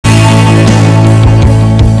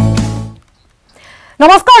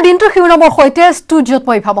নমস্কাৰ দিনটো শিৱনামৰ সৈতে ষ্টুডিঅ'ত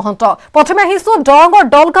মই ভাবহন্ত প্ৰথমে আহিছো দৰঙৰ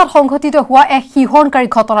দলঘাট সংঘটিত হোৱা এক হিহৰণকাৰী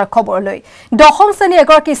ঘটনাৰ খবৰলৈ দশম শ্ৰেণী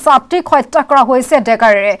এগৰাকী ছাত্ৰীক হত্যা কৰা হৈছে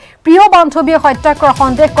ডেকাৰেৰে প্ৰিয় বান্ধৱীয়ে হত্যা কৰা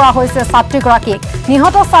সন্দেহ কৰা হৈছে ছাত্ৰীগৰাকীক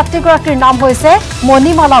নিহত ছাত্ৰীগৰাকীৰ নাম হৈছে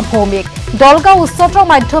মণিমালা ভৌমিক দলগাঁও উচ্চতৰ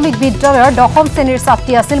মাধ্যমিক বিদ্যালয়ৰ দশম শ্ৰেণীৰ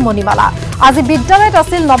ছাত্ৰী আছিল মণিমালা আজি বিদ্যালয়ত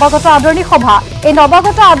আছিল নৱাগত আদৰণি সভা এই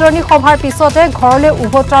নৱাগত আদৰণি সভাৰ পিছতে ঘৰলৈ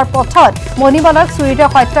উভতাৰ পথত মণিমালাক চুৰিৰে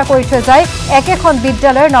হত্যা কৰি থৈ যায় একেখন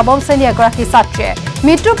বিদ্যালয়ৰ নৱম শ্ৰেণী এগৰাকী ছাত্ৰীয়ে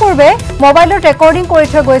মৃত্যুৰ পূৰ্বে মোবাইলত ৰেকৰ্ডিং কৰি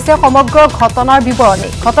থৈ গৈছে সমগ্ৰ ঘটনাৰ বিৱৰণী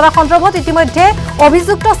ঘটনা সন্দৰ্ভত ইতিমধ্যে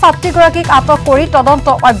অভিযুক্ত ছাত্ৰীগৰাকীক আটক কৰি তদন্ত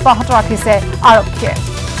অব্যাহত ৰাখিছে আৰক্ষীয়ে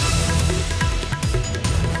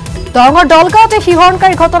দৰঙৰ দলগাঁৱতে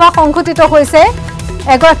হিহৰণকাৰী ঘটনা সংঘটিত হৈছে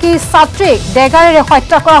এগৰাকী ছাত্ৰীক ডেগাৰেৰে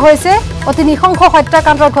হত্যা কৰা হৈছে অতি নিশংস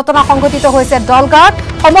হত্যাকাণ্ডৰ ঘটনা সংঘটিত হৈছে দলগাঁৱত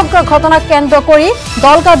সমগ্ৰ ঘটনাক কেন্দ্ৰ কৰি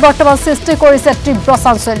দলগাঁৱত বৰ্তমান সৃষ্টি কৰিছে তীব্ৰ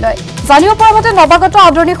চাঞ্চল্যই জানিব পৰা মতে নৱাগত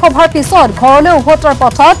আদৰণি সভাৰ পিছত ঘৰলৈ উভতাৰ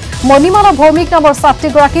পথত মণিমালা ভৌমিক নামৰ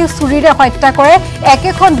ছাত্ৰীগৰাকীক চুৰিৰে হত্যা কৰে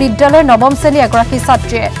একেখন বিদ্যালয়ৰ নৱম শ্ৰেণীৰ এগৰাকী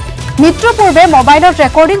ছাত্ৰীয়ে মৃত্যুৰ পূৰ্বে মোবাইলত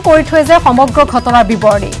ৰেকৰ্ডিং কৰি থৈ যায় সমগ্ৰ ঘটনাৰ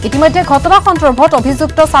বিৱৰণী ইতিমধ্যে ঘটনা সন্দৰ্ভত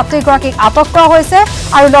অভিযুক্ত ছাত্ৰীগৰাকীক আটক কৰা হৈছে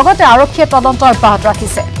আৰু লগতে আৰক্ষীয়ে তদন্ত অব্যাহত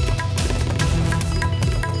ৰাখিছে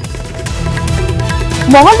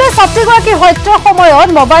মহল্লাৰ ছাত্ৰীগৰাকীৰ হত্যাৰ সময়ত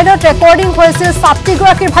মোবাইলত ৰেকৰ্ডিং হৈছিল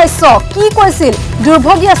ছাত্ৰীগৰাকীৰ ভাষ্য কি কৈছিল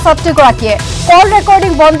দুৰ্ভগীয়া ছাত্ৰীগৰাকীয়ে কল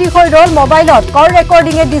ৰেকৰ্ডিং বন্দী হৈ ৰল মোবাইলত কল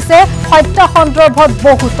ৰেকৰ্ডিঙে দিছে হত্যা সন্দৰ্ভত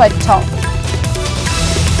বহু তথ্য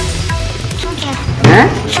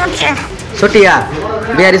Sotia,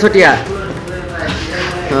 biar Sotia.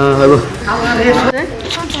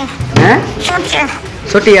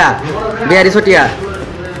 Sotia, biar Sotia.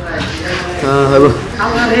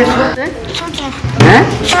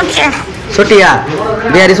 Sotia,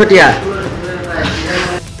 biar Sotia.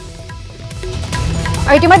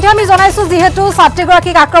 ইতিমধ্যে আমি জনাইছো যেহেতু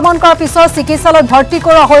ছাত্ৰীগৰাকীক আক্ৰমণ কৰাৰ পিছত চিকিৎসালয়ত ভৰ্তি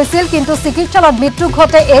কৰা হৈছিল কিন্তু চিকিৎসালয়ত মৃত্যু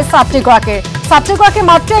ঘটে এই ছাত্ৰীগৰাকীৰ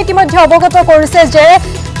মাতৃয়ে ইতিমধ্যে অৱগত কৰিছে যে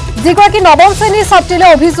যিগৰাকী নৱম শ্ৰেণীৰ ছাত্ৰীলৈ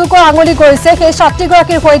অভিযোগৰ আঙুলি কৰিছে সেই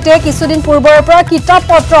ছাত্ৰীগৰাকীৰ সৈতে কিছুদিন পূৰ্বৰ পৰা কিতাপ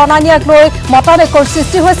পত্ৰ অনা নিয়াক লৈ মতানৈক্যৰ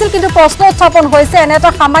সৃষ্টি হৈছিল কিন্তু প্ৰশ্ন উত্থাপন হৈছে এনে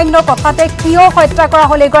এটা সামান্য কথাতে কিয় হত্যা কৰা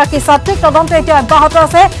হ'ল এগৰাকী ছাত্ৰীক তদন্ত এতিয়া অব্যাহত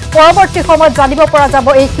আছে পৰৱৰ্তী সময়ত জানিব পৰা যাব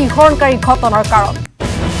এই হিহৰণকাৰী ঘটনাৰ কাৰণ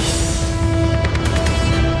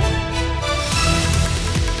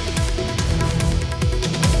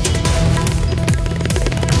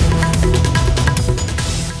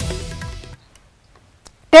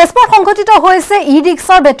তেজপুৰ সংঘটিত হৈছে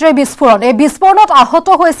ই-ৰিক্সাৰ বেটাৰী বিস্ফোৰণ এই বিস্ফোৰণত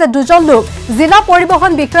আহত হৈছে দুজন লোক জিলা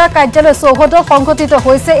পৰিবহণ বিষয়াৰ কাৰ্যালয় চৌহদত সংঘটিত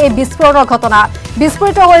হৈছে এই বিস্ফোৰণৰ ঘটনা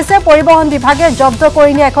বিস্ফোৰিত হৈছে পৰিবহণ বিভাগে জব্দ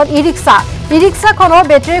কৰি নিয়া এখন ই-ৰিক্সাখনৰ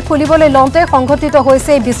বেটাৰী খুলিবলৈ লওঁতে সংঘটিত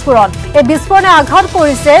হৈছে এই বিস্ফোৰণে আঘাত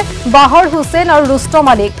কৰিছে বাহৰ হুছেইন আৰু ৰুস্তম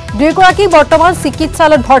আলীক দুয়োগৰাকীক বৰ্তমান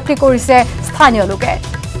চিকিৎসালয়ত ভৰ্তি কৰিছে স্থানীয় লোকে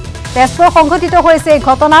তেজপুৰত সংঘটিত হৈছে এই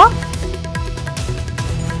ঘটনা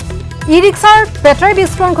ই-ৰিক্সাৰ বেটাৰী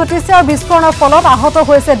বিস্ফোৰণ ঘটিছে আৰু বিস্ফোৰণৰ ফলত আহত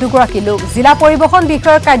হৈছে দুগৰাকী লোক জিলা পৰিবহণ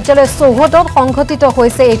বিষয়াৰ কাৰ্যালয় চৌহদত সংঘটিত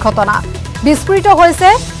হৈছে এই ঘটনা বিস্ফোৰিত হৈছে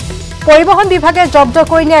পৰিবহণ বিভাগে জব্দ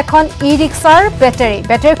কৰি নিয়া এখন ই-ৰিক্সাৰ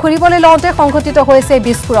বেটাৰী খুলিবলৈ লওঁতে সংঘটিত হৈছে এই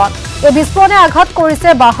বিস্ফোৰণে আঘাত কৰিছে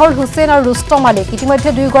বাহৰ হুছেইন আৰু ৰুস্তম আলীক ইতিমধ্যে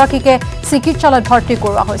দুয়োগৰাকীকে চিকিৎসালয়ত ভৰ্তি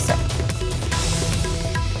কৰোৱা হৈছে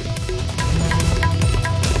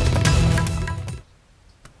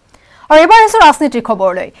আৰু এবাৰ আহিছো ৰাজনীতিৰ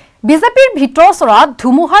খবৰলৈ বিজেপিৰ ভিতৰচৰাত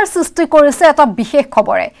ধুমুহাৰ সৃষ্টি কৰিছে এটা বিশেষ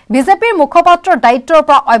খবৰে বিজেপিৰ মুখপাত্ৰৰ দায়িত্বৰ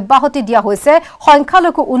পৰা অব্যাহতি দিয়া হৈছে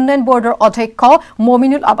সংখ্যালঘু উন্নয়ন বৰ্ডৰ অধ্যক্ষ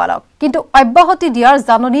মমিনুল আবালক কিন্তু অব্যাহতি দিয়াৰ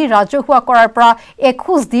জাননী ৰাজহুৱা কৰাৰ পৰা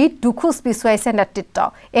এখোজ দি দুখোজ পিছুৱাইছে নেতৃত্ব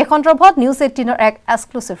এই সন্দৰ্ভত নিউজ 18ৰ এক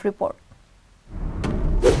এক্সক্লুসিভ ৰিপৰ্ট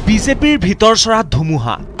বিজেপিৰ ভিতৰচৰাত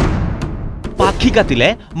ধুমুহা পাখি কাটিলে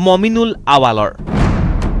মমিনুল আৱালৰ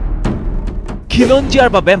খিলঞ্জিয়াৰ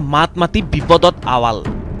বাবে মাত মাতি বিপদত আৱাল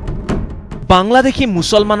বাংলাদেশী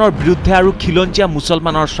মুছলমানৰ বিৰুদ্ধে আৰু খিলঞ্জিয়া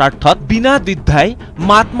মুছলমানৰ স্বাৰ্থত বিনা দ্বিধাই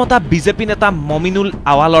মাত মতা বিজেপি নেতা মমিনুল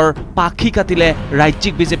আৱালৰ পাখি কাটিলে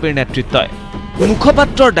ৰাজ্যিক বিজেপিৰ নেতৃত্বই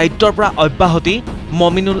মুখপাত্ৰৰ দায়িত্বৰ পৰা অব্যাহতি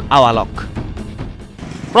মমিনুল আৱালক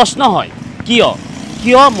প্ৰশ্ন হয়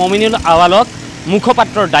কিয় মমিনুল আৱালক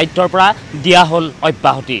মুখপাত্ৰৰ দায়িত্বৰ পৰা দিয়া হ'ল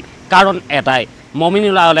অব্যাহতি কাৰণ এটাই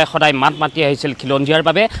মমিনুল আৱালে সদায় মাত মাতি আহিছিল খিলঞ্জিয়াৰ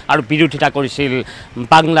বাবে আৰু বিৰোধিতা কৰিছিল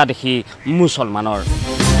বাংলাদেশী মুছলমানৰ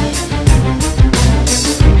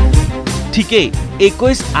ঠিকেই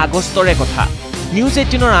 21 আগষ্টৰে কথা নিউজ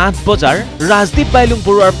 18ৰ 8 বজাৰ ৰাজদীপ বাইলুং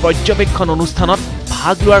বৰুৱাৰ পৰ্যবেক্ষণ অনুষ্ঠানত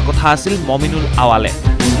ভাগ লোৱাৰ কথা আছিল মমিনুল আৱালে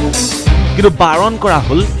কিন্তু বাৰণ কৰা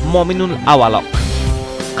হ'ল মমিনুল আৱালক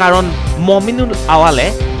কাৰণ মমিনুল আৱালে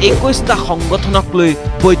 21টা সংগঠনক লৈ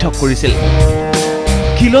বৈঠক কৰিছিল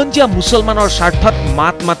খিলঞ্জীয়া মুছলমানৰ স্বাৰ্থত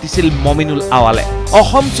মাত মাতিছিল মমিনুল আৱালে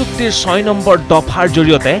অসম চুক্তিৰ 6 নম্বৰ দফাৰ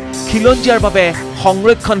জৰিয়তে খিলঞ্জীয়াৰ বাবে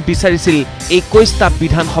সংৰক্ষণ বিচাৰিছিল 21টা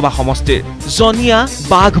বিধানসভা সমষ্টিৰ জনিয়া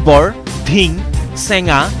বাঘবৰ ধিং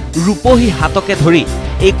চেঙা ৰূপহী হাতকে ধৰি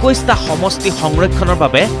 21টা সমষ্টি সংৰক্ষণৰ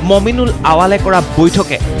বাবে মমিনুল আৱালে কৰা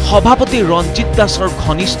বৈঠকে সভাপতি ৰঞ্জিত দাসৰ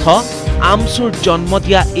ঘনিষ্ঠ আমচুৰ জন্ম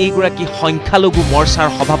দিয়া এইগৰাকী সংখ্যালঘু মৰ্চাৰ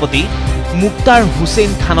সভাপতি মুক্তাৰ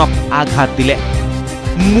হুছেইন খানক আঘাত দিলে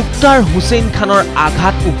মুক্তাৰ হুছেইন খানৰ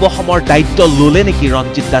আঘাত উপশমৰ দায়িত্ব ললে নেকি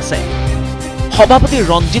ৰঞ্জিত দাসে সভাপতি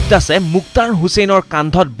ৰঞ্জিত দাসে মুক্তাৰ হুছেইনৰ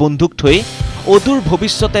কান্ধত বন্দুক থৈ অদূৰ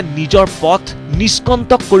ভৱিষ্যতে নিজৰ পথ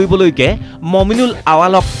নিষ্কণ্টক কৰিবলৈকে মমিনুল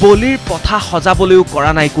আৱালক বলিৰ পথা সজাবলৈও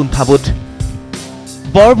কৰা নাই কুণ্ঠাবোধ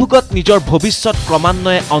বৰভোগত নিজৰ ভৱিষ্যত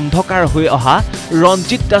ক্ৰমান্বয়ে অন্ধকাৰ হৈ অহা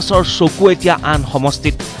ৰঞ্জিত দাসৰ চকু এতিয়া আন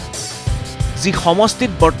সমষ্টিত যি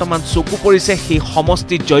সমষ্টিত বৰ্তমান চকু পৰিছে সেই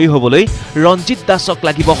সমষ্টিত জয়ী হ'বলৈ ৰঞ্জিত দাসক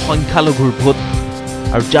লাগিব সংখ্যালঘুৰ ভোট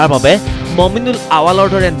আৰু যাৰ বাবে মমিনুল আৱালৰ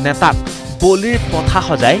দৰে নেতাক বলিৰ পথা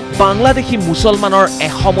সজাই বাংলাদেশী মুছলমানৰ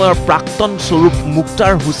এসময়ৰ প্ৰাক্তন স্বৰূপ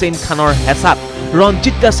মুক্তাৰ হুছেইন খানৰ হেঁচাত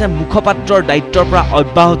ৰঞ্জিত দাসে মুখপাত্ৰৰ দায়িত্বৰ পৰা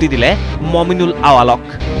অব্যাহতি দিলে মমিনুল আৱালক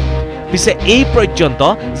পিছে এই পৰ্যন্ত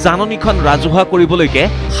জাননীখন ৰাজহুৱা কৰিবলৈকে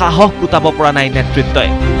সাহস গোটাব পৰা নাই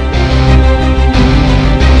নেতৃত্বই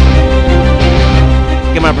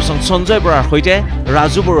কেমেৰা পাৰ্চন সঞ্জয় বৰাৰ সৈতে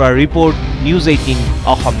ৰাজু বৰুৱাৰ report news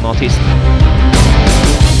 18 Assam north east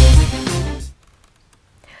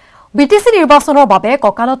BTC নিৰ্বাচনৰ বাবে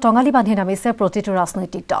ককালত টঙালি বান্ধি নামিছে প্ৰতিটো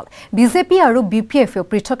ৰাজনৈতিক দল বিজেপি আৰু বিপিএফও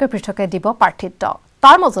পৃথকে পৃথকে দিব প্ৰাৰ্থিত্ব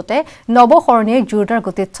তাৰ মাজতে নৱশৰণীয়ে জোৰদাৰ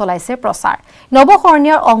গতিত চলাইছে প্ৰচাৰ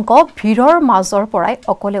নৱশৰণীয়াৰ অংক ভিৰৰ মাজৰ পৰাই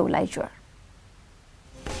অকলে ওলাই যোৱাৰ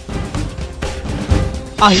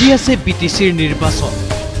আহি আছে বিটিসিৰ নিৰ্বাচন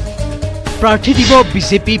প্ৰাৰ্থী দিব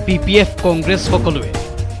বিজেপি বিপিএফ কংগ্ৰেছ সকলোৱে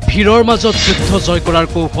ভিৰৰ মাজত যুদ্ধ জয় কৰাৰ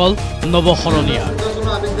কৌশল নৱশৰণীয়া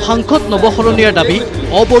সাংসদ নৱশৰণীয়াৰ দাবী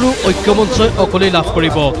অবৰু ঐক্যমঞ্চই অকলে লাভ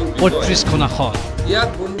কৰিব ৩৫খন আসন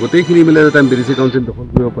গোটেইখিনি মিলাই যাতে আমি বিটিসি কাউন্সিল দখল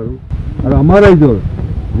কৰিব পাৰোঁ আৰু আমাৰ ৰাইজৰ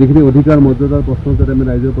যিখিনি অধিকাৰ মৰ্যাদাৰ প্ৰশ্ন যাতে আমি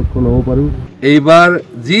ৰাইজৰ পক্ষ ল'ব পাৰোঁ এইবাৰ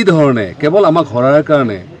যি ধৰণে কেৱল আমাক হৰাৰ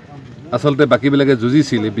কাৰণে আচলতে বাকীবিলাকে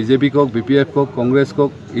যুঁজিছিল বিজেপি কওক বিপিএফ কওক কংগ্ৰেছ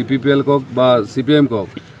কওক ইপিপিএল কওক বা চিপিএম কওক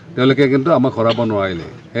তেওঁলোকে কিন্তু আমাক হৰাব নোৱাৰিলে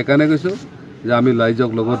সেইকাৰণে কৈছোঁ যে আমি ৰাইজক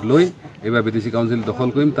লগত লৈ এইবাৰ বিটিসি কাউন্সিল দখল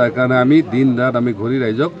কৰিম তাৰ কাৰণে আমি দিন ৰাত আমি ঘূৰি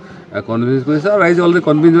ৰাইজক কনভিন্স কৰিছোঁ আৰু ৰাইজ অলৰেডি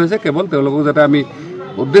কনভিন্স হৈছে কেৱল তেওঁলোকক যাতে আমি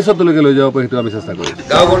উদ্দেশ্যটোলৈকে লৈ যাব পাৰোঁ সেইটো আমি চেষ্টা কৰিম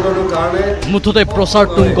মুঠতে প্ৰচাৰ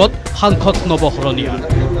তুংগত সাংসদ নৱশৰণীয়া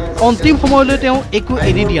অন্তিম সময়লৈ তেওঁ একো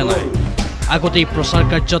এৰি দিয়া নাই আগতেই প্ৰচাৰ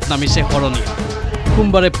কাৰ্যত নামিছে শৰণীয়া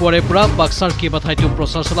সোমবাৰে পুৱাৰে পৰা বাক্সাৰ কেইবাঠাইতো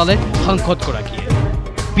প্ৰচাৰ চলালে সাংসদগৰাকীয়ে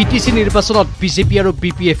বিটিসি নিৰ্বাচনত বিজেপি আৰু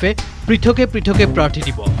বিপিএফে পৃথকে পৃথকে প্ৰাৰ্থী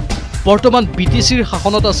দিব বৰ্তমান বিটিসিৰ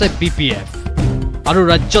শাসনত আছে বিপিএফ আৰু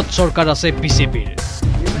ৰাজ্যত চৰকাৰ আছে বিজেপিৰ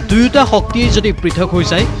দুয়োটা শক্তিয়ে যদি পৃথক হৈ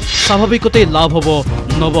যায় স্বাভাৱিকতেই লাভ হ'ব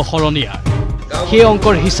নৱশৰণীয়া সেই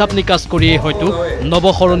অংকৰ হিচাপ নিকাচ কৰিয়েই হয়তো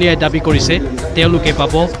নৱশৰণীয়াই দাবী কৰিছে তেওঁলোকে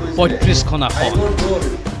পাব ৩৫খন আসন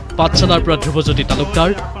পাঠশালাৰ পৰা Dhruvajyoti Talukdar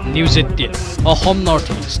news 18 Assam north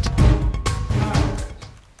east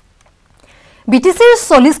বিটিসিৰ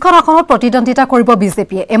 40খন আসনত প্ৰতিদ্বন্দ্বিতা কৰিব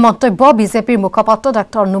বিজেপিয়ে এই মন্তব্য বিজেপিৰ মুখপাত্ৰ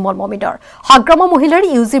ডাক্তৰ নুমল মমিনৰ হাগ্ৰাম মহিলাৰ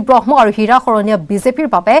ইউজি ব্ৰহ্ম আৰু হীৰা শৰণীয়া বিজেপিৰ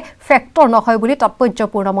বাবে ফেক্টৰ নহয় বুলি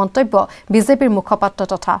তাৎপৰ্যপূৰ্ণ মন্তব্য বিজেপিৰ মুখপাত্ৰ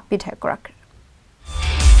তথা বিধায়কগৰাকীৰ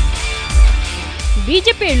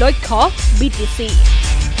বিজেপিৰ লক্ষ্য বিটিসি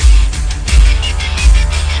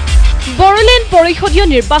বড়োলেণ্ড পৰিষদীয়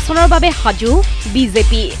নিৰ্বাচনৰ বাবে সাজু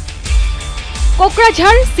বিজেপি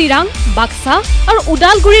কোকৰাঝাৰ চিৰাং বাক্সা আৰু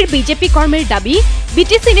উদালগুৰিৰ বিজেপি কৰ্মীৰ দাবী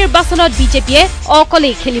বিটিসি নিৰ্বাচনত বিজেপিয়ে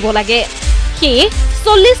অকলেই খেলিব লাগে সেয়ে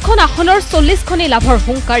 40খন আসনৰ 40খনেই লাভৰ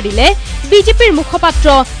হুংকাৰ দিলে বিজেপিৰ মুখপাত্ৰ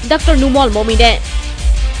ডাক্তৰ নুমল মমিনে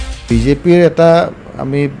বিজেপিৰ এটা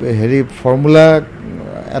আমি ফৰ্মুলা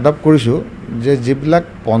এডপ্ট কৰিছোঁ যে যিবিলাক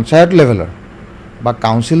পঞ্চায়ত লেভেলৰ বা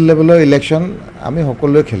কাউন্সিল লেভেলৰ ইলেকশ্যন আমি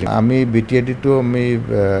সকলোৱে খেলিম আমি বিটিএডিটো আমি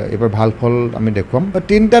এবাৰ ভাল ফল আমি দেখুৱাম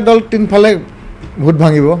তিনিটা দল তিনিফালে ভোট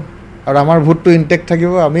ভাঙিব আৰু আমাৰ ভোটটো ইনটেক্ট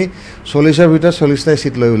থাকিব আমি 40ৰ ভিতৰত 40টা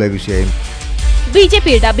সিট লৈ ওলাই গুচি আহিম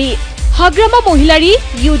বিজেপিৰ দাবী হাগ্ৰাম মহিলাৰী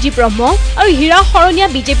ইউজি ব্ৰহ্ম আৰু হীৰা শৰণীয়া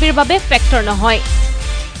বিজেপিৰ বাবে ফেক্টৰ নহয়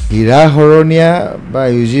হীৰা শৰণীয়া বা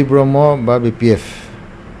ইউজি ব্ৰহ্ম বা বিপিএফ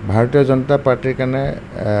ভাৰতীয় জনতা পাৰ্টিৰ কাৰণে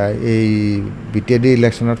এই বিটিএডি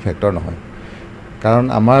ইলেকশ্যনত ফেক্টৰ নহয় কাৰণ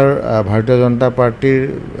আমাৰ ভাৰতীয় জনতা পাৰ্টিৰ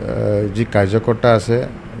যি কাৰ্যকৰ্তা আছে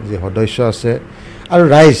যি সদস্য আছে আৰু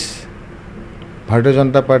ৰাইজ ভাৰতীয়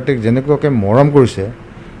জনতা পাৰ্টিক যেনেকুৱাকৈ মৰম কৰিছে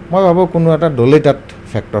মই ভাবোঁ কোনো এটা দলেই তাত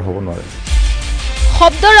ফেক্টৰ হ'ব নোৱাৰে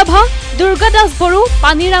শব্দ ৰাভা, দুৰ্গা দাস বড়ো,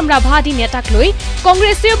 পানীৰাম ৰাভা আদি নেতাক লৈ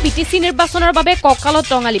কংগ্ৰেছেও বিটিচি নিৰ্বাচনৰ বাবে কঁকালত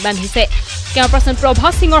টঙালি বান্ধিছে। কেমেৰাপাৰ্চন প্ৰভা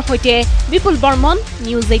সিঙৰ সৈতে বিপুল Barman,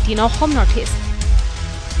 news 18 Assam north east.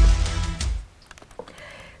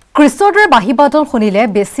 কৃষ্ণৰ দৰে বাঁহী বাদন শুনিলে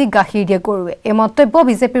বেছি গাখীৰ দিয়ে গৰুৱে। এই মন্তব্য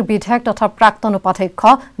বিজেপিৰ বিধায়ক তথা প্ৰাক্তন উপাধ্যক্ষ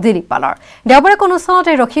দিলীপ পালৰ। দেওবাৰে অনুষ্ঠানত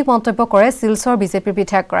এই ৰসিক মন্তব্য কৰে শিলচৰ বিজেপিৰ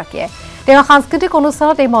বিধায়কগৰাকীয়ে। তেওঁ সাংস্কৃতিক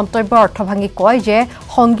অনুষ্ঠানত এই মন্তব্যৰ অৰ্থ ভাঙি কয় যে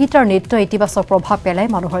সংগীত আৰু নৃত্য ইতিবাচক প্ৰভাৱ পেলায়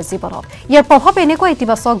মানুহৰ জীৱনত। ইয়াৰ প্ৰভাৱ এনেকুৱা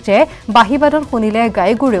ইতিবাচক যে বাঁহী বাদন শুনিলে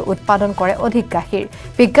গাই গৰুৱে উৎপাদন কৰে অধিক গাখীৰ।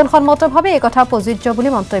 বিজ্ঞানসন্মতভাৱে এই কথা প্ৰযোজ্য বুলি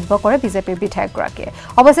মন্তব্য কৰে বিজেপিৰ বিধায়কগৰাকীয়ে।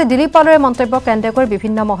 অৱশ্যে দিলীপ পালৰে মন্তব্য কেন্দ্ৰ কৰি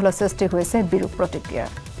বিভিন্ন মহলৰ সৃষ্টি হৈছে বিৰূপ প্ৰতিক্ৰিয়া।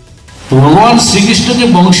 ভগবান শ্রীকৃষ্ণ যে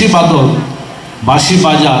বংশী বাদল বাঁশি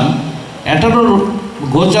বাজান এটারও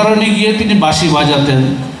গোচারণে গিয়ে তিনি বাঁশি বাজাতেন,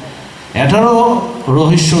 এটারও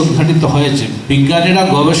রহস্য উদ্ঘাটিত হয়েছে। বিজ্ঞানীরা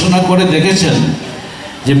গবেষণা করে দেখেছেন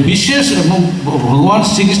যে বিশেষ এবং ভগবান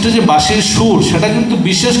শ্রীকৃষ্ণ যে বাঁশির সুর সেটা কিন্তু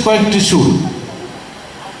বিশেষ কয়েকটি সুর,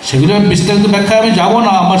 সেগুলো বিস্তারিত ব্যাখ্যা আমি যাব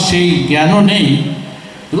না, আমার সেই জ্ঞানও নেই।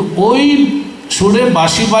 কিন্তু ওই সুরে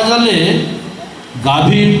বাঁশি বাজালে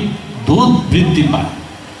গাভীর দুধ বৃদ্ধি পায়,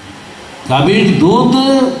 গাভীর দুধ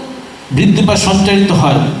বৃদ্ধি পায়, সঞ্চারিত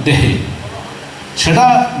হয় দেহে। সেটা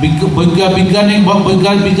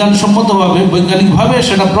বিজ্ঞানসম্মতভাবে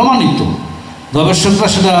সেটা প্রমাণিত, গবেষকরা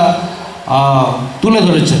সেটা তুলে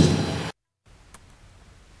ধরেছেন।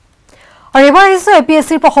 আৰু এবাৰ আহিছোঁ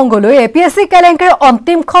এপিএছচিৰ প্ৰসংগলৈ। এপিএছচি কেলেংকাৰীৰ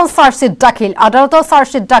অন্তিমখন চাৰ্জশ্বিট দাখিল। আদালতৰ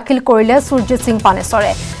চাৰ্জশ্বিট দাখিল কৰিলে সুৰজিৎ সিং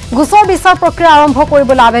পানেশ্বৰে। গোচৰ বিচাৰ প্ৰক্ৰিয়া আৰম্ভ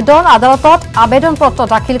কৰিবলৈ আদালতত আবেদন পত্ৰ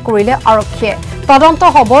দাখিল কৰিলে আৰক্ষীয়ে। তদন্ত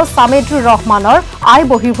হ'ব সামেদুৰ ৰহমানৰ আয়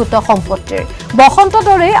বহিৰ্ভূত সম্পত্তিৰ। বসন্ত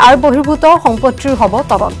দৰে আয় বহিৰ্ভূত সম্পত্তিৰ হ'ব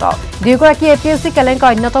তদন্ত। দুয়োগৰাকী এপিএছচি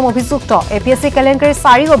কেলেংকাৰীৰ অন্যতম অভিযুক্ত। এপিএছচি কেলেংকাৰীৰ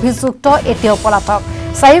 4 অভিযুক্ত এতিয়াও পলাতক।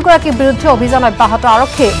 4গৰাকীৰ বিৰুদ্ধে অভিযান অব্যাহত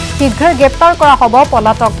আৰক্ষী। শীঘ্ৰে গ্ৰেপ্তাৰ কৰা হ'ব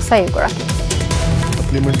পলাতক 4গৰাকী।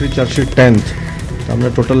 সাপ্লিমেণ্টাৰী চাৰ্জশ্বিট 10th তাৰমানে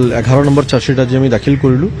টোটাল 11 নম্বৰ চাৰ্জশ্বিট আজি আমি দাখিল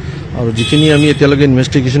কৰিলোঁ। আৰু যিখিনি আমি এতিয়ালৈকে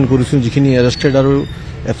ইনভেষ্টিগেশ্যন কৰিছোঁ, যিখিনি এৰেষ্টেড আৰু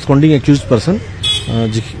এবস্কণ্ডিং একিউজড পাৰ্চন,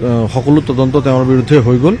 সকলো তদন্ত তেওঁৰ বিৰুদ্ধে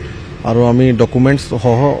হৈ গ'ল। আৰু আমি ডকুমেণ্টছ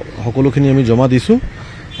সহ সকলোখিনি আমি জমা দিছোঁ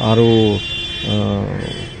আৰু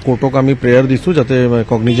কোৰ্টক আমি প্ৰেয়াৰ দিছোঁ যাতে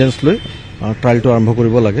কগনিজেন্স লৈ ট্ৰায়েলটো আৰম্ভ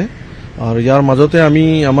কৰিব লাগে। আৰু ইয়াৰ মাজতে আমি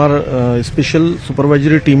আমাৰ স্পেচিয়েল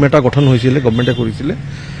ছুপাৰভাইজাৰী টীম এটা গঠন হৈছিলে, গভৰ্ণমেণ্টে কৰিছিলে।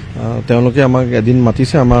 তেওঁলোকে আমাক এদিন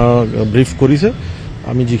মাতিছে, আমাক ব্ৰিফ কৰিছে,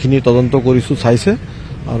 আমি যিখিনি তদন্ত কৰিছোঁ চাইছে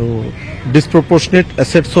আৰু ডিছপ্ৰপৰ্চনেট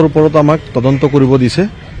এছেটছৰ ওপৰত আমাক তদন্ত কৰিব দিছে।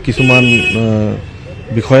 কিছুমান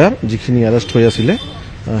বিষয়াৰ যিখিনি এৰেষ্ট হৈ আছিলে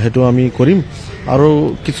সেইটো আমি কৰিম। আৰু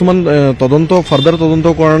কিছুমান ফাৰ্ডাৰ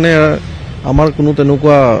তদন্তৰ কাৰণে আমাৰ কোনো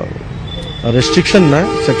তেনেকুৱা ৰেষ্ট্ৰিকশ্যন নাই।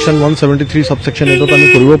 ছেকশ্যন 173 ছাবছেকশ্যন এইটোত আমি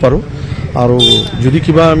কৰিব পাৰোঁ। আৰু যদি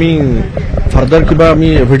কিবা আমি ফাৰ্ডাৰ কিবা আমি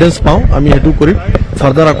এভিডেঞ্চ পাওঁ আমি সেইটো কৰিম।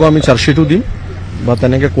 ফাৰ্ডাৰ আকৌ আমি চাৰ্জশ্বিটো দিম বা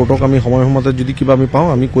তেনেকৈ কোৰ্টক আমি সময়তে যদি কিবা আমি পাওঁ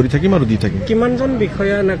আমি কৰি থাকিম আৰু দি থাকিম। কিমানজন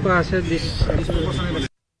বিষয়া এনেকুৱা আছে?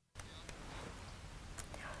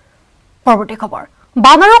 পৰৱৰ্তী খবৰ।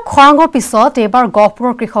 বান আৰু খৰাঙৰ পিছত এইবাৰ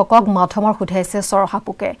গহপুৰৰ কৃষকক মাধমৰ সোধাইছে চৰহা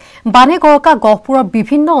পোকে। বানে গৰকা গহপুৰৰ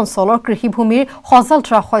বিভিন্ন অঞ্চলৰ কৃষিভূমিৰ সজাল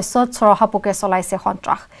ধৰা শস্যত চৰহা পোকে চলাইছে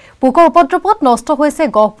সন্ত্ৰাস। পোকৰ উপদ্ৰৱত নষ্ট হৈছে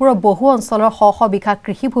গহপুৰৰ বহু অঞ্চলৰ শ শ বিঘা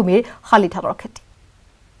কৃষিভূমিৰ শালি ধানৰ খেতি।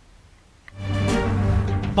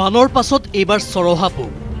 বানৰ পাছত এইবাৰ চৰহা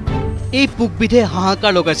পোক। এই পোকবিধে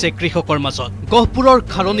হাহাকাৰ লগাইছে কৃষকৰ মাজত। গহপুৰৰ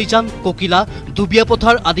খাৰণীজান, ককিলা, দুবিয়া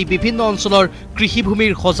পথাৰ আদি বিভিন্ন অঞ্চলৰ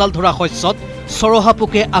কৃষিভূমিৰ সজাল ধৰা শস্যত চৰহা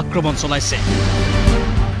পোকে আক্ৰমণ চলাইছে।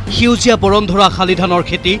 সেউজীয়া বৰণ ধৰা শালি ধানৰ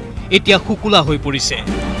খেতি এতিয়া শুকুলা হৈ পৰিছে।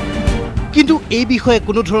 কিন্তু এই বিষয়ে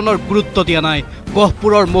কোনো ধৰণৰ গুৰুত্ব দিয়া নাই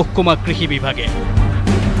গহপুৰৰ মহকুমা কৃষি বিভাগে।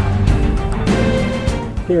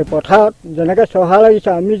 পথাৰত যেনেকৈ চহা লাগিছে,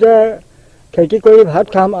 আমি যে খেতি কৰি ভাত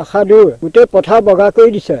খাম আশা দিওঁ, গোটেই পথাৰ বগা কৰি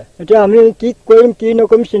দিছে। এতিয়া আমি কি কৰিম কি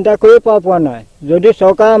নকৰিম চিন্তা কৰি পোৱা নাই। যদি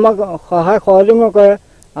চৰকাৰে আমাক সহায় সহযোগ নকৰে,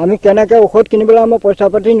 আমি কেনেকৈ ঔষধ কিনিবলৈ আমাৰ পইচা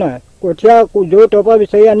পাতি নাই। কঠীয়া য'ৰ ত'ৰ পৰা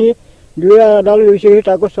বিচাৰি আনি 2 এডাল ৰুইছেহি,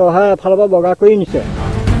 তাকো চহাই এফালৰ পৰা বগা কৰি নিছে।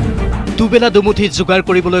 দুবেলা দুমুঠি যোগাৰ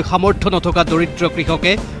কৰিবলৈ সামৰ্থ্য নথকা দৰিদ্ৰ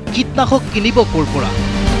কৃষকে কীটনাশক কিনিব ক'ৰ পৰা?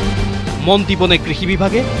 মন দিবনে কৃষি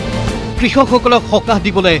বিভাগে? কৃষকসকলক সকাহ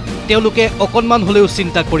দিবলৈ তেওঁলোকে অকণমান হ'লেও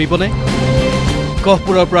চিন্তা কৰিবনে?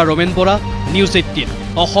 গহপুৰৰ পৰা Ramen Bora, news 18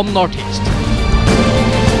 Assam north east.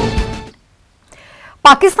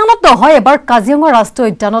 পাকিস্তানত নহয় এবাৰ কাজিৰঙা ৰাষ্ট্ৰীয়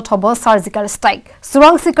উদ্যানত হ'ব চাৰ্জিকেল ষ্ট্ৰাইক।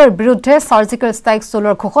 চোৰাং চিকাৰীৰ বিৰুদ্ধে চাৰ্জিকেল ষ্ট্ৰাইক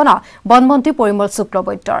চলোৱাৰ ঘোষণা বনমন্ত্ৰী পৰিমল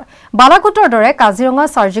শুক্লবৈদ্যৰ। বালাকোটৰ দৰে কাজিৰঙা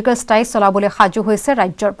চাৰ্জিকেল ষ্ট্ৰাইক চলাবলৈ সাজু হৈছে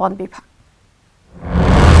ৰাজ্যৰ বন বিভাগ।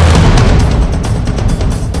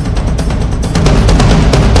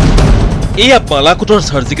 এয়া বালাকোটৰ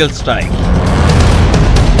চাৰ্জিকেল ষ্ট্ৰাইক।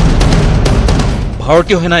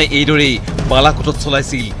 ভাৰতীয় সেনাই এইদৰেই বালাকোটত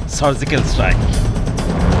চলাইছিল সাৰ্জিকেল ষ্ট্ৰাইক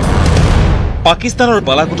পাকিস্তানৰ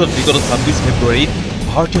বালাকোটত বিগত 26 ফেব্ৰুৱাৰীত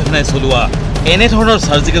ভাৰতীয় সেনাই চলোৱা এনে ধৰণৰ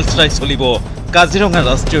সাৰ্জিকেল ষ্ট্ৰাইক চলিব কাজিৰঙা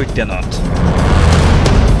ৰাষ্ট্ৰীয় উদ্যানত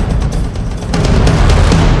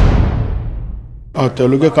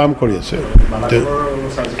তেওঁলোকে কাম কৰি আছে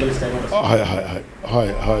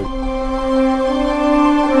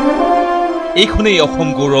এইখনেই অসম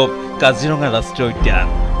গৌৰৱ কাজিৰঙা ৰাষ্ট্ৰীয় উদ্যান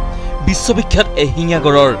বিশ্ববিখ্যাত এশিঙীয়া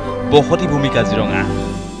গড়ৰ বসতি ভূমি কাজিৰঙা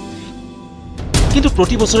কিন্তু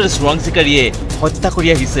প্ৰতি বছৰে চোৰাং চিকাৰীয়ে হত্যা কৰি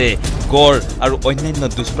আহিছে গড় আৰু অন্যান্য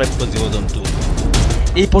দুষ্প্ৰাপ্য জীৱ-জন্তু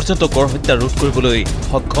এই পৰ্যন্ত গড় হত্যা ৰোধ কৰিবলৈ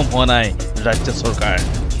সক্ষম হোৱা নাই ৰাজ্য চৰকাৰ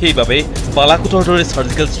সেইবাবে বালাকোটৰ দৰে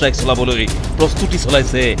সাৰ্জিকেল ষ্ট্ৰাইক চলাবলৈ প্ৰস্তুতি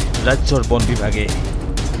চলাইছে ৰাজ্যৰ বন বিভাগে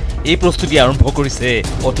এই প্ৰস্তুতি আৰম্ভ কৰিছে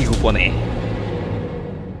অতি গোপনে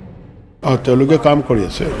তেওঁলোকে কাম কৰি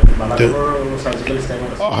আছে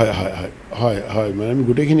মানে আমি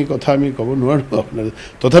গোটেইখিনি কথা আমি ক'ব নোৱাৰোঁ আপোনাৰ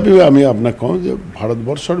তথাপিও আমি আপোনাক কওঁ যে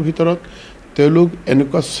ভাৰতবৰ্ষৰ ভিতৰত তেওঁলোক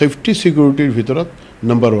এনেকুৱা ছেফটি ছিকিউৰিটিৰ ভিতৰত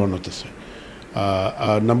নম্বৰ 1ত আছে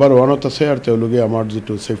নম্বৰ 1ত আছে আৰু তেওঁলোকে আমাৰ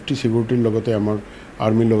যিটো ছেফটি ছিকিউৰিটিৰ লগতে আমাৰ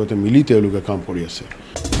আৰ্মিৰ লগতে মিলি তেওঁলোকে কাম কৰি আছে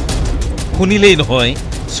শুনিলেই নহয়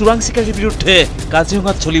চোৰাং চিকাৰীৰ বিৰুদ্ধে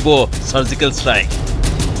কাজিৰঙাত চলিব সাৰ্জিকেল ষ্ট্ৰাইক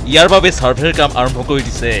ইয়াৰ বাবে সাৰ্ভেৰ কাম আৰম্ভ কৰি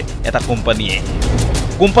দিছে এটা কোম্পানীয়ে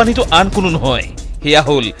কোম্পানীটো আন কোনো নহয় হেয়া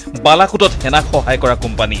হ'ল বালাকোটত সেনাক সহায় কৰা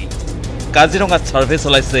কোম্পানী কাজিৰঙাত সাৰ্ভে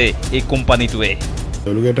চলাইছে এই কোম্পানীটোৱে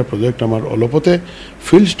তেওঁলোকে এটা প্ৰজেক্ট আমাৰ অলপতে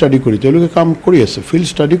ফিল্ড ষ্টাডি কৰি তেওঁলোকে কাম কৰি আছে ফিল্ড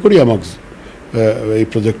ষ্টাডি কৰি আমাক এই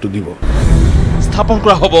প্ৰজেক্টটো দিব স্থাপন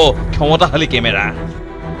কৰা হ'ব ক্ষমতাশালী কেমেৰাৰ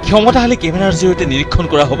জৰিয়তে নিৰীক্ষণ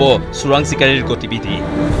কৰা হ'ব চোৰাং চিকাৰীৰ গতিবিধি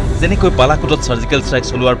যেনেকৈ বালাকোটত সাৰ্জিকেল ষ্ট্ৰাইক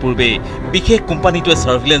চলোৱাৰ পূৰ্বে বিশেষ কোম্পানীটোৱে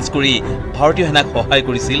সাৰ্ভিলেন্স কৰি ভাৰতীয় সেনাক সহায়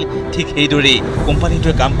কৰিছিল ঠিক সেইদৰেই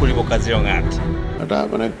কোম্পানীটোৱে কাম কৰিব কাজিৰঙাত এটা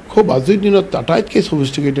মানে খুব আজিৰ দিনত আটাইতকৈ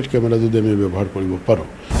সফিষ্টিকেটেড কেমেৰা যদি আমি ব্যৱহাৰ কৰিব পাৰোঁ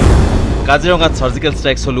কাজিৰঙাত সাৰ্জিকেল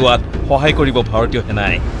ষ্ট্ৰাইক চলোৱাত সহায় কৰিব ভাৰতীয়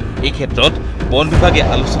সেনাই এই ক্ষেত্ৰত বন বিভাগে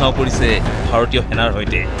আলোচনাও কৰিছে ভাৰতীয় সেনাৰ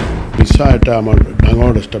সৈতে বিশা এটা আমাৰ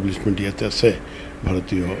ডাঙৰ এষ্টাব্লিছমেণ্ট ইয়াতে আছে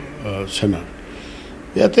ভাৰতীয় সেনাৰ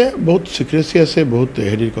ইয়াতে বহুত ছিক্ৰেচি আছে বহুত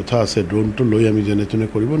হেৰিৰ কথা আছে ড্ৰোনটো লৈ আমি যেনে তেনে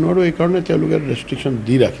কৰিব নোৱাৰোঁ এইকাৰণে তেওঁলোকে ৰেষ্ট্ৰিকশ্যন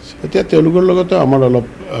দি ৰাখিছে এতিয়া তেওঁলোকৰ লগতে আমাৰ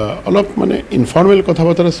অলপ মানে ইনফৰ্মেল কথা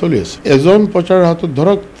বতৰা চলি আছে এজন প্ৰচাৰৰ হাতত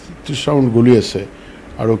ধৰক 30 ৰাউণ্ড গুলি আছে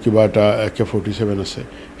আৰু কিবা এটা AK-47 আছে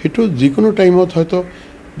সেইটো যিকোনো টাইমত হয়তো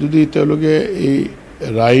যদি তেওঁলোকে এই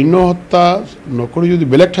ৰাইন হত্যা নকৰি যদি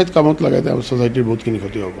বেলেগ ঠাইত কামত লগায় তেতিয়া ছ'চাইটিৰ বহুতখিনি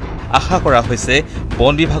ক্ষতি হ'ব আশা কৰা হৈছে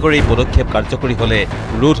বন বিভাগৰ এই পদক্ষেপ কাৰ্যকৰী হ'লে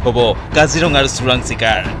ৰোধ হ'ব কাজিৰঙাৰ চোৰাং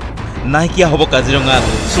চিকাৰ নাইকিয়া হ'ব কাজিৰঙাত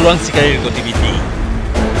চোৰাং চিকাৰীৰ গতিবিধি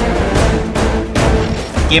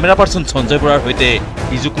কেমেৰা পাৰ্চন সঞ্জয় বৰাৰ সৈতে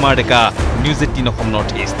Biju Kumar Deka News18 Assam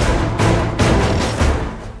north east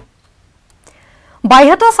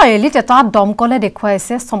Baihata চাৰিআলিত এটা দমকলে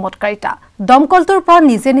দেখুৱাইছে চমৎকাৰিতা দমকলটোৰ পৰা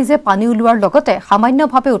নিজে নিজে পানী উলোৱাৰ লগতে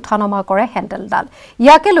সামান্যভাৱে উঠানমা কৰে হেণ্ডেলডাল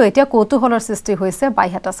ইয়াকে লৈ এতিয়া কৌতুহলৰ সৃষ্টি হৈছে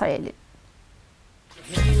বাইহাটা চাৰিআলিত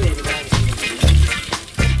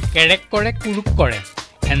কেৰেক কৰে কুৰুক কৰে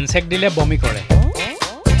হেণ্ডছেক দিলে বমি কৰে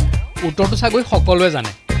উত্তৰটো চাগৈ সকলোৱে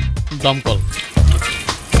জানে দমকল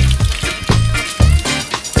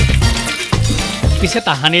পিছে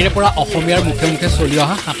তাহানিৰে পৰা অসমীয়াৰ মুখে মুখে চলি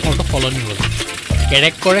অহা সাঁথৰটো সলনি হ'ল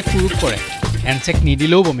কেৰেক কৰে কুৰুক কৰে হেণ্ডছেক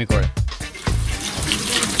নিদিলেও বমি কৰে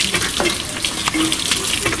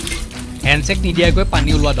হেণ্ডছেক নিদিয়াকৈ পানী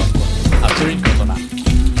ওলোৱা দমকল আচৰিত ঘটনা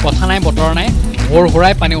কথা নাই বতৰ নাই ভোৰ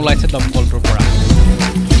ভৰাই পানী ওলাইছে দমকলটোৰ পৰা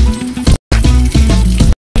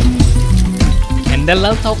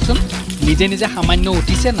হেণ্ডেলডাল চাওকচোন নিজে নিজে সামান্য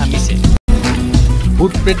উঠিছে নামিছে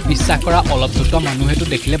ভূত প্ৰেত বিশ্বাস কৰা অলপ দুটা মানুহেতো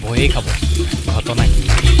দেখিলে ভয়েই খাব ঘটনা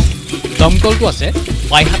দমকলটো আছে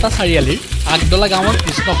বাইহাটা চাৰিআলিৰ আগদলা গাঁৱৰ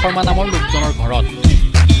কৃষ্ণ শৰ্মা নামৰ লোকজনৰ ঘৰত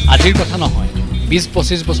আজিৰ কথা নহয়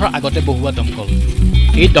 20-25 বছৰ আগতে বহুৱা দমকল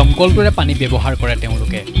এই দমকলটোৰে পানী ব্যৱহাৰ কৰে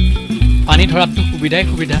তেওঁলোকে পানী ধৰাটো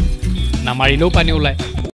সুবিধা নামাৰিলেও পানী ওলায়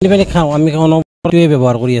পানী খাওঁ আমি অনবৰতে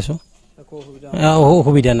ব্যৱহাৰ কৰি আছোঁ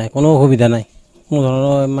অসুবিধা নাই কোনো অসুবিধা নাই কোনো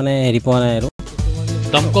ধৰণৰ মানে হেৰি পোৱা নাই আৰু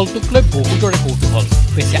দমকলটোক লৈ বহুতৰে কৌতূহল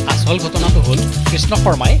পিছে আচল ঘটনাটো হ'ল কৃষ্ণ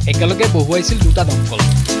শৰ্মাই একেলগে বহুৱাইছিল দুটা দমকল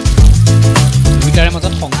দুইটাৰে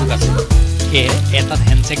মাজত সংযোগ আছিল সেয়ে এটাত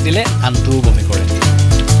হেণ্ডছেক দিলে আনটোও বমি কৰে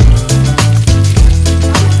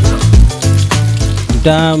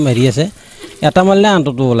দুটা হেৰি আছে এটা মাৰিলে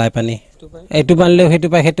আনটোতো ওলায় পানী এইটো মাৰিলেও সেইটো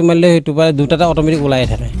পায় সেইটো মাৰিলেও সেইটো পায় দুটাতে অট'মেটিক ওলাই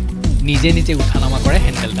থাকে নিজে নিজে উঠানামা কৰে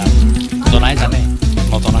হেণ্ডেলডাল জনাই জানে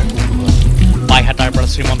নজনাৰ কৌতূহল বাইহাটাৰ পৰা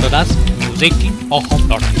Srimanta Das News18 Assam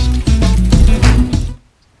north east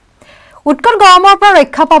উৎকট গৰমৰ পৰা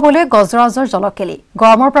ৰক্ষা পাবলৈ গজৰাজৰ জলকেলি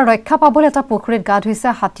গৰমৰ পৰা ৰক্ষা পাবলৈ এটা পুখুৰীত গা ধুইছে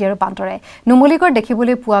হাতী আৰু বান্দৰে নুমলীগড়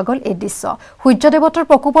দেখিবলৈ পোৱা গ'ল এই দৃশ্য সূৰ্য দেৱতাৰ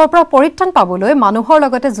প্ৰকোপৰ পৰা পৰিত্ৰাণ পাবলৈ মানুহৰ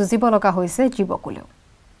লগতে যুঁজিব লগা হৈছে জীৱকুলেও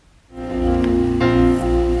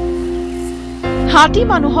হাতী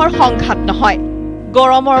মানুহৰ সংঘাত নহয়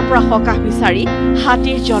গৰমৰ পৰা সকাহ বিচাৰি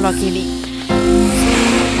হাতীৰ জলকেলি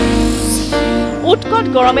উৎকট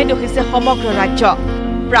গৰমে দহিছে সমগ্ৰ ৰাজ্য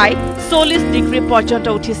প্ৰায় 40 ডিগ্ৰী পৰ্যন্ত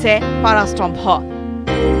উঠিছে পাৰাস্তম্ভ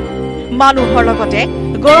মানুহৰ লগতে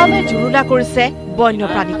গৰমে জুৰুলা কৰিছে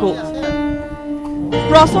বন্যপ্ৰাণীকো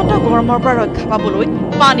প্ৰচণ্ড গৰমৰ পৰা ৰক্ষা পাবলৈ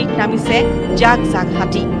পানীত নামিছে জাক জাক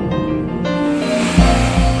হাতী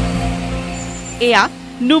এয়া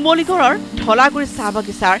নুমলীগড়ৰ ঢলাগুৰি চাহ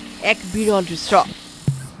বাগিচাৰ এক বিৰল দৃশ্য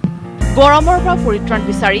গৰমৰ পৰা পৰিত্ৰাণ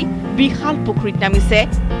বিচাৰি বিশাল পুখুৰীত নামিছে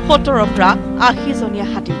 70 পৰা 80 জনীয়া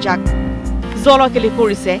হাতীৰ জাক জলকেলি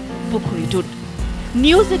কৰিছে পুখুৰীটোত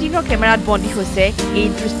নিউজ 18 কেমেৰাত বন্দী হৈছে এই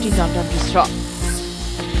দৃষ্টিনন্দন দৃশ্য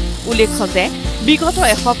উল্লেখ্য যে বিগত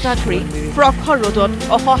এসপ্তাহ ধৰি প্ৰখৰ ৰ'দত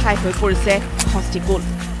অসহায় হৈ পৰিছে হস্তিকুল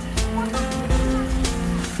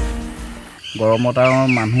গৰমত আৰু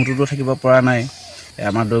মানুহটোতো থাকিব পৰা নাই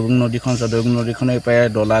আমাৰ দৈগুং নদীখনৰ এপাৰে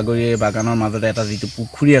ডলাগুৰি বাগানৰ মাজতে এটা যিটো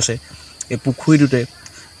পুখুৰী আছে এই পুখুৰীটোতে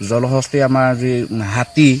জলহস্তি আমাৰ যি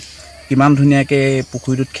হাতী কিমান ধুনীয়াকে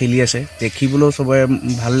পুখুৰীটোত খেলি আছে দেখিবলৈ সবৰে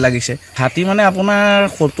ভাল লাগিছে হাতী মানে আপোনাৰ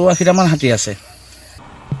 70-80 মান হাতী আছে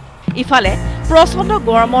ইফালে প্ৰচণ্ড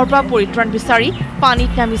গৰমৰ পৰা পৰিত্ৰাণ বিচাৰি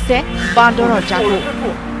পানীত নামিছে বান্দৰৰ জাকো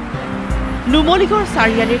নুমলীগড়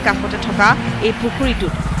চাৰিআলিৰ কাষতে থকা এই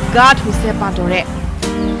পুখুৰীটোত গা ধুইছে বান্দৰে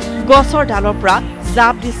গছৰ ডালৰ পৰা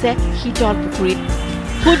জাপ দিছে শীতল পুখুৰীত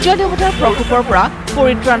সূৰ্য দেৱতাৰ প্ৰকোপৰ পৰা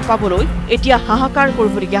পৰিত্ৰাণ পাবলৈ এতিয়া হাহাকাৰ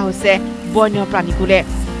কৰিবলগীয়া হৈছে বন্যপ্ৰাণীকুলে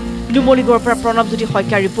নুমলীগড়ৰ পৰা প্ৰণৱজ্যোতি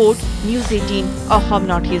শইকীয়াৰ report news 18 Assam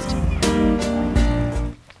north east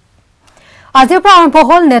আজিৰ পৰা আৰম্ভ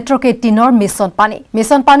হ'ল নেটৱৰ্ক 18ৰ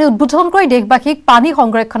মিছন পানী উদ্বোধন কৰি দেশবাসীক পানী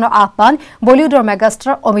সংৰক্ষণৰ আহ্বান বলিউডৰ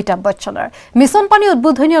মেগাষ্টাৰ অমিতাভ বচ্চনৰ মিছন পানী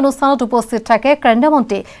উদ্বোধনী অনুষ্ঠানত উপস্থিত থাকে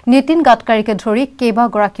কেন্দ্ৰমন্ত্ৰী নীতিন গাডকাৰীকে ধৰি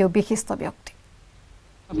কেইবাগৰাকীও বিশিষ্ট ব্যক্তি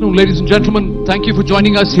Afternoon, ladies and gentlemen, thank you for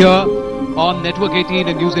joining us here on Network 18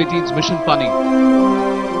 and News 18's Mission Pani.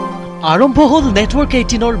 আৰম্ভ হ'ল নেটৱৰ্ক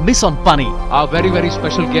 18ৰ মিছন পানী Our very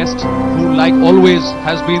special guest, who like always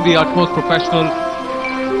has been the utmost professional,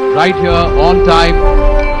 right here on time,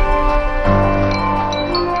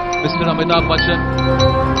 Mr. Amitabh Bachchan,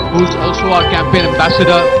 who's also our campaign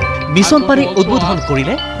ambassador. Mission পানী উদ্বোধন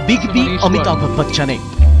কৰিলে big B Amitabh বচ্চনে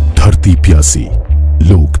धरती प्यासी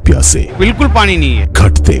लोग प्यासे बिल्कुल पानी नहीं है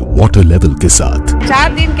घटते वाटर लेवल के साथ 4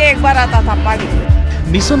 दिन के एक बार आता था पानी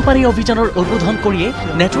মিছন পানী অভিযানৰ উদ্বোধন কৰিয়ে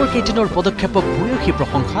নেটৱৰ্ক 18ৰ পদক্ষেপক ভূয়সী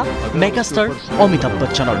প্ৰশংসা মেগাষ্টাৰ অমিতাভ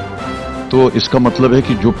বচ্চনৰ तो इसका मतलब है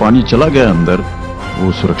कि जो पानी चला गया अंदर वो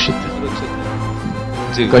सुरक्षित है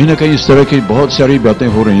कहीं ना कहीं इस तरह की बहुत सारी बातें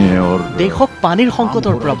हो रही हैं और দেশক পানীৰ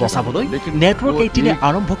সংকটৰ পৰা বচাবলৈ নেটৱৰ্ক 18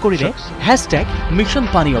 আৰম্ভ কৰিলে #মিছন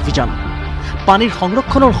পানী অভিযান পানীৰ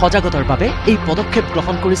সংৰক্ষণৰ সজাগতাৰ বাবে এই পদক্ষেপ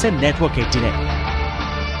গ্ৰহণ কৰিছে নেটৱৰ্ক 18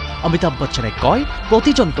 অমিতাভ বচ্চনে কয়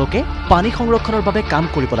প্ৰতিজন লোকে পানী সংৰক্ষণৰ বাবে কাম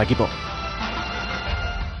কৰিব লাগিব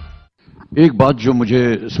एक बात जो मुझे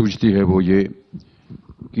सूझती है वो ये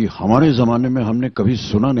कि हमारे जमाने में हमने कभी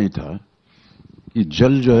सुना नहीं था कि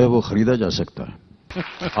जल जो है वो खरीदा जा सकता है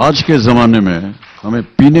आज के जमाने में हमें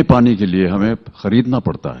पीने पानी के लिए हमें खरीदना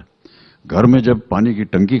पड़ता है घर में जब पानी की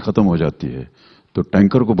टंकी खत्म हो जाती है तो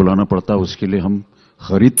टैंकर को बुलाना पड़ता है उसके लिए हम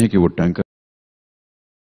खरीदते हैं कि वो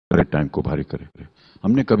टैंकर टैंक को भारी करे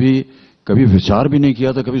हमने कभी विचार भी नहीं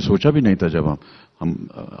किया था कभी सोचा भी नहीं था जब हम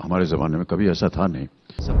हमारे जमाने में कभी ऐसा था नहीं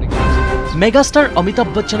মেগাষ্টাৰ অমিতাভ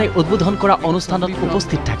বচ্চনে উদ্বোধন কৰা অনুষ্ঠানত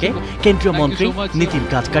উপস্থিত থাকে কেন্দ্ৰীয় মন্ত্ৰী নীতিন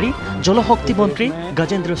গাডকাৰী জলশক্তি মন্ত্ৰী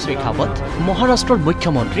গজেন্দ্ৰ সিং শেখাৱত মহাৰাষ্ট্ৰৰ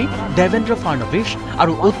মুখ্যমন্ত্ৰী দেৱেন্দ্ৰ ফাডনৱিছ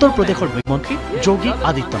আৰু উত্তৰ প্ৰদেশৰ মুখ্যমন্ত্ৰী যোগী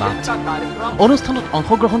আদিত্যনাথ অনুষ্ঠানত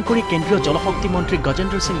অংশগ্ৰহণ কৰি কেন্দ্ৰীয় জলশক্তি মন্ত্ৰী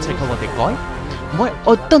গজেন্দ্ৰ সিং শেখাৱতে কয় মই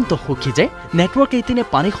অত্যন্ত সুখী যে নেটৱৰ্ক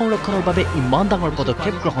 18 পানী সংৰক্ষণৰ বাবে ইমান ডাঙৰ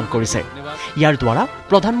পদক্ষেপ গ্ৰহণ কৰিছে ইয়াৰ দ্বাৰা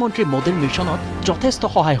প্ৰধানমন্ত্ৰী মোদীৰ মিছনত যথেষ্ট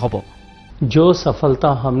সহায় হ'ব जो सफलता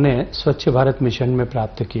हमने स्वच्छ भारत मिशन में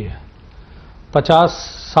प्राप्त की है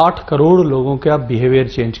 50-60 करोड़ लोगों का बिहेवियर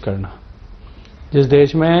चेंज करना जिस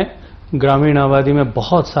देश में ग्रामीण आबादी में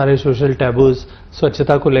बहुत सारे सोशल टैबूज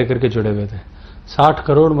स्वच्छता को लेकर के जुड़े हुए थे 60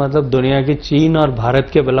 करोड़ मतलब दुनिया की चीन और भारत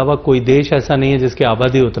के अलावा कोई देश ऐसा नहीं है जिसकी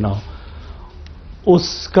आबादी उतना हो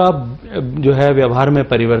उसका जो है व्यवहार में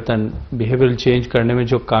परिवर्तन बिहेवियर चेंज करने में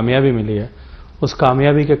जो कामयाबी मिली है उस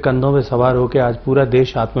कामयाबी के कंधों पे सवार होकर आज पूरा देश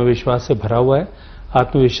आत्मविश्वास से भरा हुआ है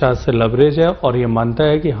आत्मविश्वास से लवरेज है और ये मानता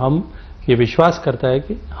है कि हम ये विश्वास करता है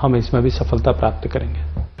कि हम इसमें भी सफलता प्राप्त करेंगे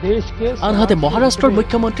আনহাতে মহাৰাষ্ট্ৰৰ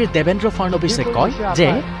মুখ্যমন্ত্ৰী দেৱেন্দ্ৰ ফাডনবিছে কয় যে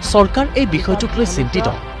চৰকাৰ এই বিষয়টোক লৈ চিন্তিত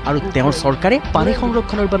আৰু তেওঁৰ চৰকাৰে পানী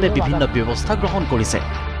সংৰক্ষণৰ বাবে বিভিন্ন ব্যৱস্থা গ্ৰহণ কৰিছে।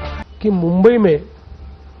 कि मुंबई में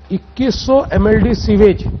 2100 MLD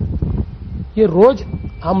सीवेज ये रोज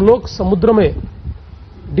हम लोग समुद्र में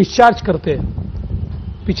डिस्चार्ज करते हैं।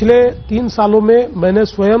 पिछले 3 सालों में मैंने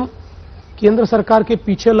स्वयं केंद्र सरकार के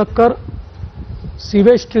पीछे लगकर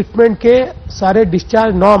सीवेज ट्रीटमेंट के सारे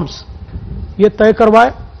डिस्चार्ज नॉर्म्स ये तय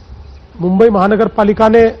करवाए। मुंबई महानगर पालिका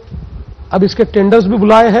ने अब इसके टेंडर्स भी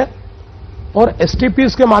बुलाए हैं और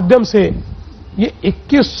एसटीपीज के माध्यम से ये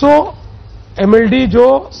 2100 MLD जो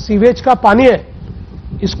सीवेज का पानी है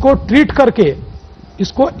इसको ट्रीट करके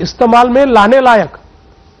इसको इस्तेमाल में लाने लायक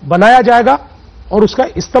बनाया जाएगा और उसका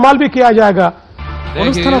इस्तेमाल भी किया जाएगा।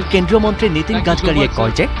 অনুষ্ঠানত কেন্দ্ৰীয় মন্ত্ৰী নীতিন গাডকাৰীয়ে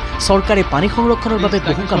কয় যে চৰকাৰে পানী সংৰক্ষণৰ বাবে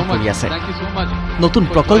বহু কাম কৰি আছে। নতুন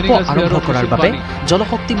প্ৰকল্প আৰম্ভ কৰাৰ বাবে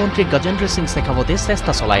জলশক্তি মন্ত্ৰী গজেন্দ্ৰ সিং শেখাৱতে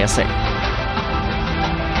চেষ্টা চলাই আছে।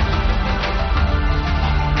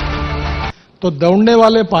 तो दौड़ने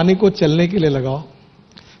वाले पानी को चलने के लिए लगाओ,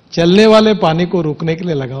 चलने वाले पानी को रुकने के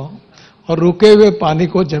लिए लगाओ और रुके हुए पानी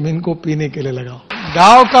को जमीन को पीने के लिए लगाओ।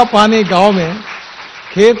 गांव का पानी गांव में,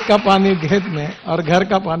 खेत का पानी खेत में और घर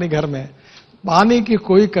का पानी घर में। पानी की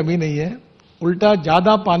कोई कमी नहीं है, उल्टा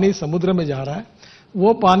ज्यादा पानी समुद्र में जा रहा है। वो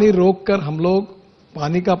पानी रोककर हम लोग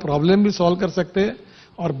पानी का प्रॉब्लम भी सॉल्व कर सकते हैं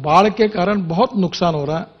और बाढ़ के कारण बहुत नुकसान हो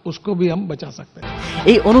रहा है उसको भी हम बचा सकते हैं।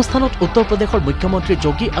 এই অনুষ্ঠানত উত্তৰ প্ৰদেশৰ মুখ্যমন্ত্ৰী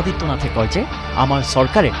যোগী আদিত্যনাথে কয় যে আমাৰ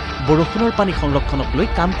চৰকাৰে বৰষুণৰ পানী সংৰক্ষণক লৈ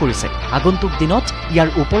কাম কৰিছে। আগন্তুক দিনত ইয়াৰ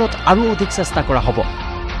ওপৰত আৰু অধিক চেষ্টা কৰা হ'ব।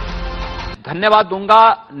 धन्यवाद दूंगा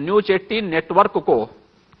न्यूज 18 नेटवर्क को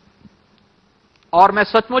और मैं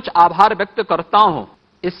सचमुच आभार व्यक्त करता हूं।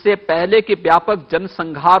 इससे पहले कि व्यापक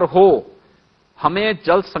जनसंहार हो हमें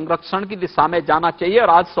जल संरक्षण की दिशा में जाना चाहिए और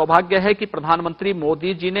आज सौभाग्य है कि प्रधानमंत्री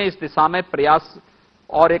मोदी जी ने इस दिशा में प्रयास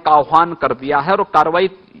और एक आह्वान कर दिया है और कार्रवाई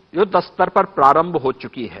युद्ध स्तर पर प्रारंभ हो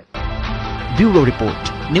चुकी है। Bureau report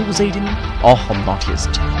news 18 Assam north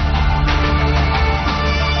east.